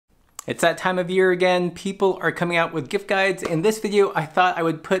It's that time of year again. People are coming out with gift guides. In this video, I thought I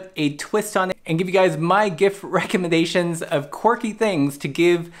would put a twist on it and give you guys my gift recommendations of quirky things to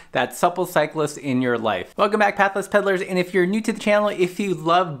give that supple cyclist in your life. Welcome back, Pathless Peddlers, and if you're new to the channel, if you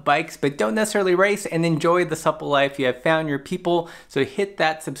love bikes but don't necessarily race and enjoy the supple life, you have found your people, so hit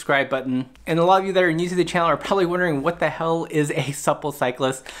that subscribe button. And a lot of you that are new to the channel are probably wondering what the hell is a supple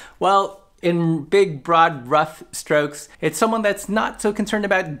cyclist? Well, in big, broad, rough strokes, it's someone that's not so concerned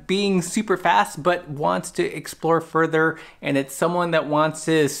about being super fast, but wants to explore further, and it's someone that wants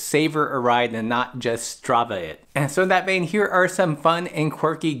to savor a ride and not just Strava it. And so in that vein, here are some fun and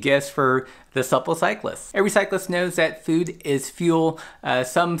quirky gifts for the supple cyclist. Every cyclist knows that food is fuel.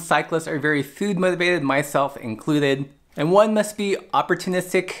 Some cyclists are very food motivated, myself included, and one must be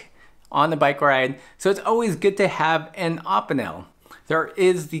opportunistic on the bike ride, so it's always good to have an opinel. There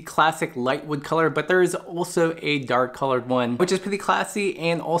is the classic light wood color, but there is also a dark colored one, which is pretty classy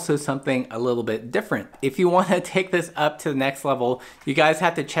and also something a little bit different. If you want to take this up to the next level, you guys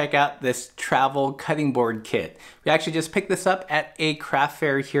have to check out this travel cutting board kit. We actually just picked this up at a craft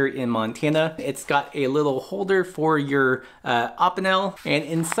fair here in Montana. It's got a little holder for your opinel, and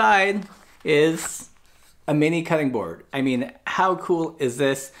inside is a mini cutting board. I mean, how cool is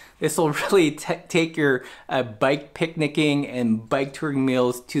this? This will really take your bike picnicking and bike touring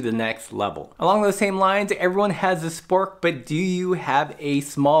meals to the next level. Along those same lines, everyone has a spork, but do you have a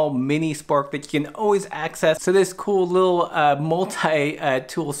small mini spork that you can always access? So this cool little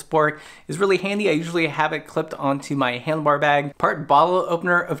multi-tool spork is really handy. I usually have it clipped onto my handlebar bag. Part bottle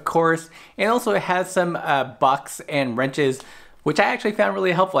opener, of course, and also it has some bucks and wrenches, which I actually found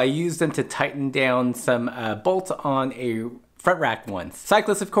really helpful. I used them to tighten down some bolts on a front rack once.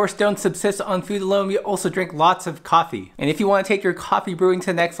 Cyclists, of course, don't subsist on food alone. We also drink lots of coffee. And if you want to take your coffee brewing to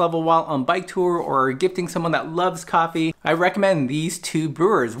the next level while on bike tour or gifting someone that loves coffee, I recommend these two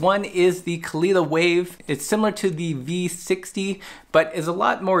brewers. One is the Kalita Wave. It's similar to the V60, but is a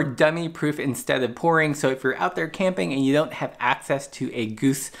lot more dummy proof instead of pouring. So if you're out there camping and you don't have access to a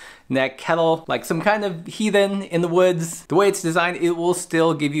gooseneck kettle, like some kind of heathen in the woods, the way it's designed, it will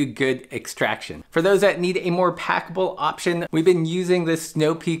still give you good extraction. For those that need a more packable option, we've been using this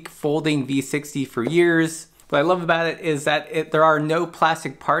Snow Peak folding V60 for years. What I love about it is that there are no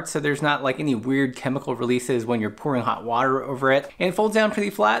plastic parts, so there's not like any weird chemical releases when you're pouring hot water over it. And it folds down pretty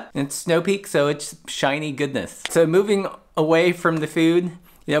flat, and it's Snow Peak, so it's shiny goodness. So moving away from the food,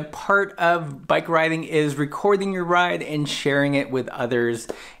 you know, part of bike riding is recording your ride and sharing it with others.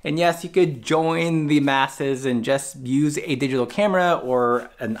 And yes, you could join the masses and just use a digital camera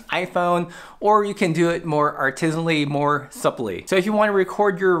or an iPhone, or you can do it more artisanally, more supply. So if you want to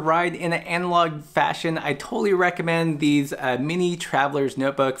record your ride in an analog fashion, I totally recommend these mini traveler's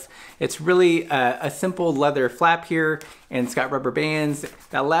notebooks. It's really a simple leather flap here, and it's got rubber bands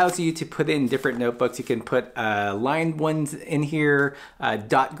that allows you to put in different notebooks. You can put lined ones in here,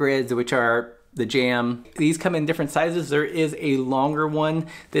 dot grids, which are the jam. These come in different sizes. There is a longer one.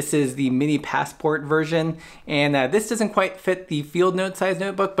 This is the mini passport version, and this doesn't quite fit the field note size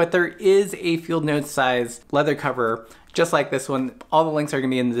notebook, but there is a field note size leather cover just like this one. All the links are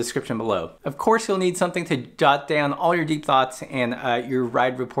gonna be in the description below. Of course, you'll need something to jot down all your deep thoughts and your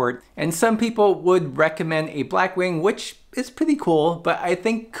ride report. And some people would recommend a Blackwing, which is pretty cool, but I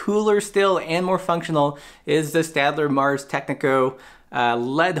think cooler still and more functional is the Stadler Mars Technico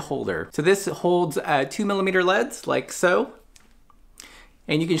lead holder. So this holds 2mm leads like so,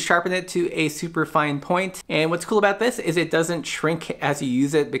 and you can sharpen it to a super fine point. And what's cool about this is it doesn't shrink as you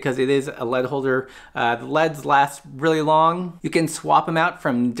use it because it is a lead holder. The leads last really long. You can swap them out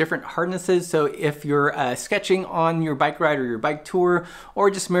from different hardnesses. So if you're sketching on your bike ride or your bike tour,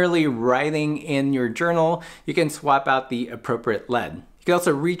 or just merely writing in your journal, you can swap out the appropriate lead. You can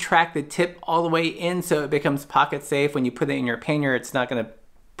also retract the tip all the way in so it becomes pocket safe. When you put it in your pannier, it's not gonna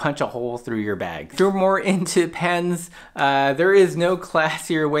punch a hole through your bag. If you're more into pens, there is no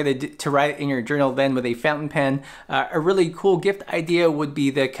classier way to write in your journal than with a fountain pen. A really cool gift idea would be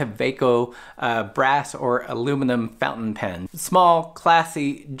the Kaweco brass or aluminum fountain pen. Small,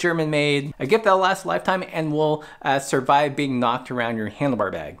 classy, German made, a gift that'll last a lifetime and will survive being knocked around your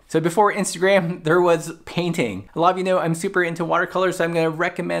handlebar bag. So before Instagram, there was painting. A lot of you know I'm super into watercolors, so I'm gonna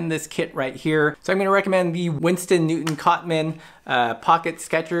recommend this kit right here. So I'm gonna recommend the Winston Newton Cotman pocket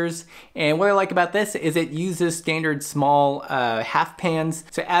sketchers, and what I like about this is it uses standard small half pans.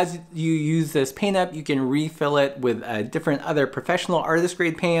 So as you use this paint up, you can refill it with different other professional artist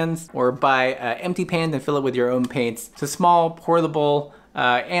grade pans, or buy empty pans and fill it with your own paints. It's a small, portable,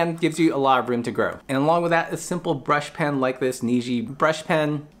 and gives you a lot of room to grow. And along with that, a simple brush pen like this Niji brush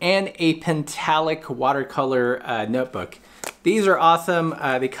pen, and a Pentalic watercolor notebook. These are awesome.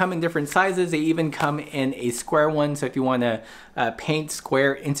 They come in different sizes. They even come in a square one. So if you want to paint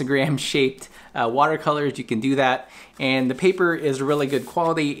square Instagram shaped watercolors, you can do that. And the paper is really good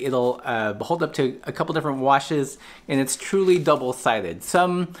quality. It'll hold up to a couple different washes, and it's truly double-sided.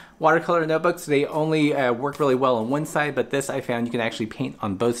 Some watercolor notebooks, they only work really well on one side, but this I found you can actually paint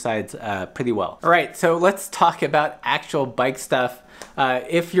on both sides pretty well. All right, so let's talk about actual bike stuff.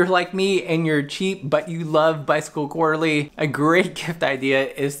 If you're like me and you're cheap, but you love Bicycle Quarterly, a great gift idea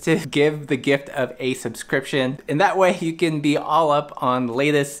is to give the gift of a subscription. And that way you can be all up on the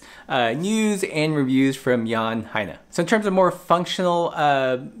latest news and reviews from Jan Heine. So in terms of more functional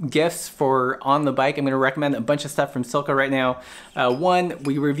gifts for on the bike, I'm going to recommend a bunch of stuff from Silca right now. One,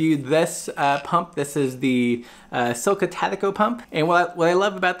 we reviewed this pump. This is the Silca Tatico pump. And what I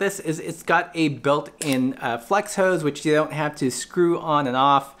love about this is it's got a built-in flex hose, which you don't have to screw on and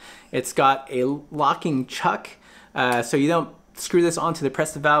off. It's got a locking chuck, so you don't screw this onto the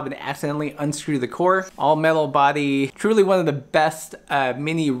press valve and accidentally unscrew the core. All metal body, truly one of the best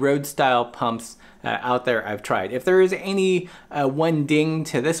mini road style pumps out there I've tried. If there is any one ding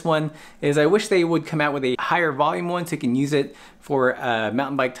to this one is I wish they would come out with a higher volume one so you can use it for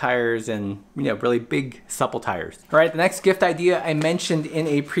mountain bike tires and really big supple tires. All right, the next gift idea I mentioned in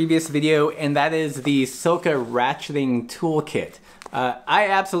a previous video, and that is the Silca ratcheting toolkit. I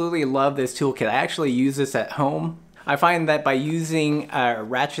absolutely love this toolkit. I actually use this at home. I find that by using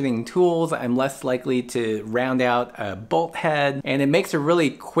ratcheting tools, I'm less likely to round out a bolt head, and it makes it really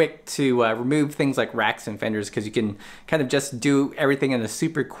quick to remove things like racks and fenders because you can kind of just do everything in a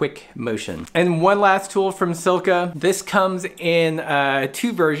super quick motion. And one last tool from Silca. This comes in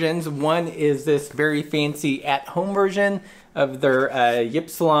two versions. One is this very fancy at-home version of their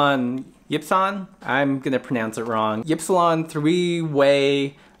Ypsilon, I'm gonna pronounce it wrong, Ypsilon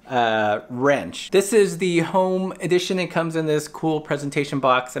 3-way wrench. This is the home edition. It comes in this cool presentation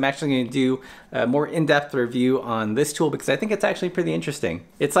box. I'm actually going to do a more in-depth review on this tool because I think it's actually pretty interesting.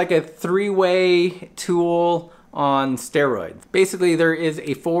 It's like a 3-way tool on steroids. Basically, there is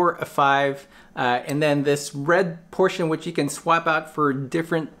a 4, a 5, and then this red portion which you can swap out for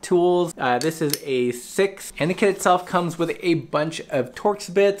different tools. This is a 6, and the kit itself comes with a bunch of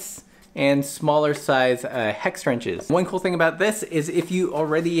Torx bits and smaller size hex wrenches. One cool thing about this is if you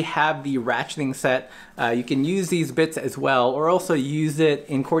already have the ratcheting set, you can use these bits as well, or also use it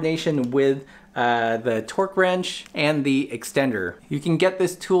in coordination with the torque wrench and the extender. You can get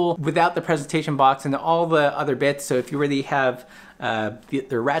this tool without the presentation box and all the other bits, so if you already have the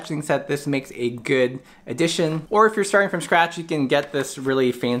ratcheting set, this makes a good addition. Or if you're starting from scratch, you can get this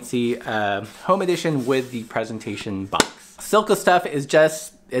really fancy home edition with the presentation box. Silca stuff is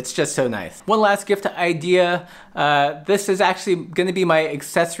it's just so nice. One last gift idea. This is actually gonna be my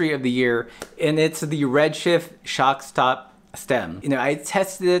accessory of the year, and it's the Redshift shock stop stem. I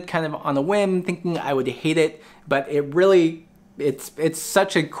tested it kind of on a whim, thinking I would hate it, but it's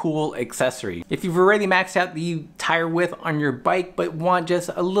such a cool accessory. If you've already maxed out the tire width on your bike, but want just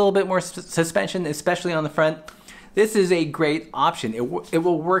a little bit more suspension, especially on the front, this is a great option. It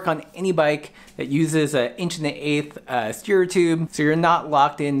will work on any bike that uses an 1.1/8" steer tube, so you're not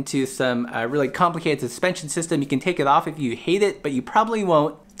locked into some really complicated suspension system. You can take it off if you hate it, but you probably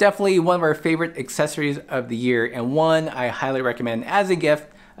won't. Definitely one of our favorite accessories of the year, and one I highly recommend as a gift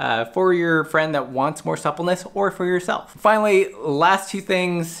for your friend that wants more suppleness or for yourself. Finally, last two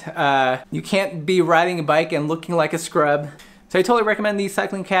things. You can't be riding a bike and looking like a scrub. So I totally recommend these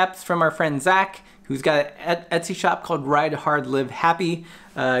cycling caps from our friend Zach, who's got an Etsy shop called Ride Hard, Live Happy.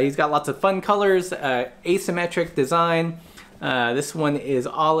 He's got lots of fun colors, asymmetric design. This one is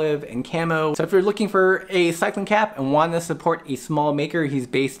olive and camo. So if you're looking for a cycling cap and want to support a small maker, he's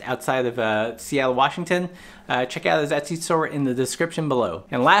based outside of Seattle, Washington, check out his Etsy store in the description below.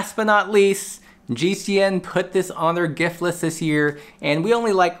 And last but not least, GCN put this on their gift list this year, and we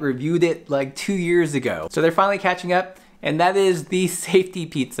only reviewed it 2 years ago. So they're finally catching up. And that is the safety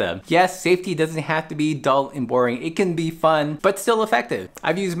pizza. Yes, safety doesn't have to be dull and boring. It can be fun, but still effective.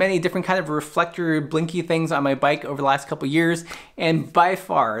 I've used many different kind of reflector blinky things on my bike over the last couple years, and by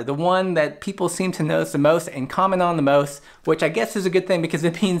far, the one that people seem to notice the most and comment on the most, which I guess is a good thing because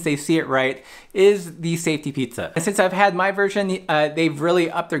it means they see it right, is the safety pizza. And since I've had my version, they've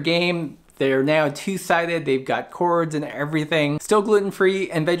really upped their game. They're now two-sided, they've got cords and everything. Still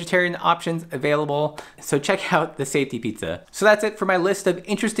gluten-free and vegetarian options available, so check out the safety pizza. So that's it for my list of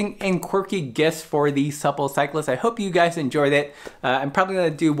interesting and quirky gifts for the Supple Cyclist. I hope you guys enjoyed it. I'm probably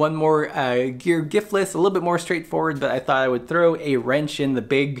gonna do one more gear gift list, a little bit more straightforward, but I thought I would throw a wrench in the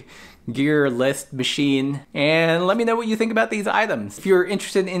big gear list machine, and let me know what you think about these items. If you're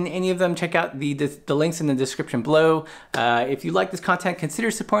interested in any of them, check out the links in the description below. If you like this content,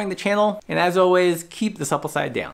 consider supporting the channel, and as always, keep the supple side down.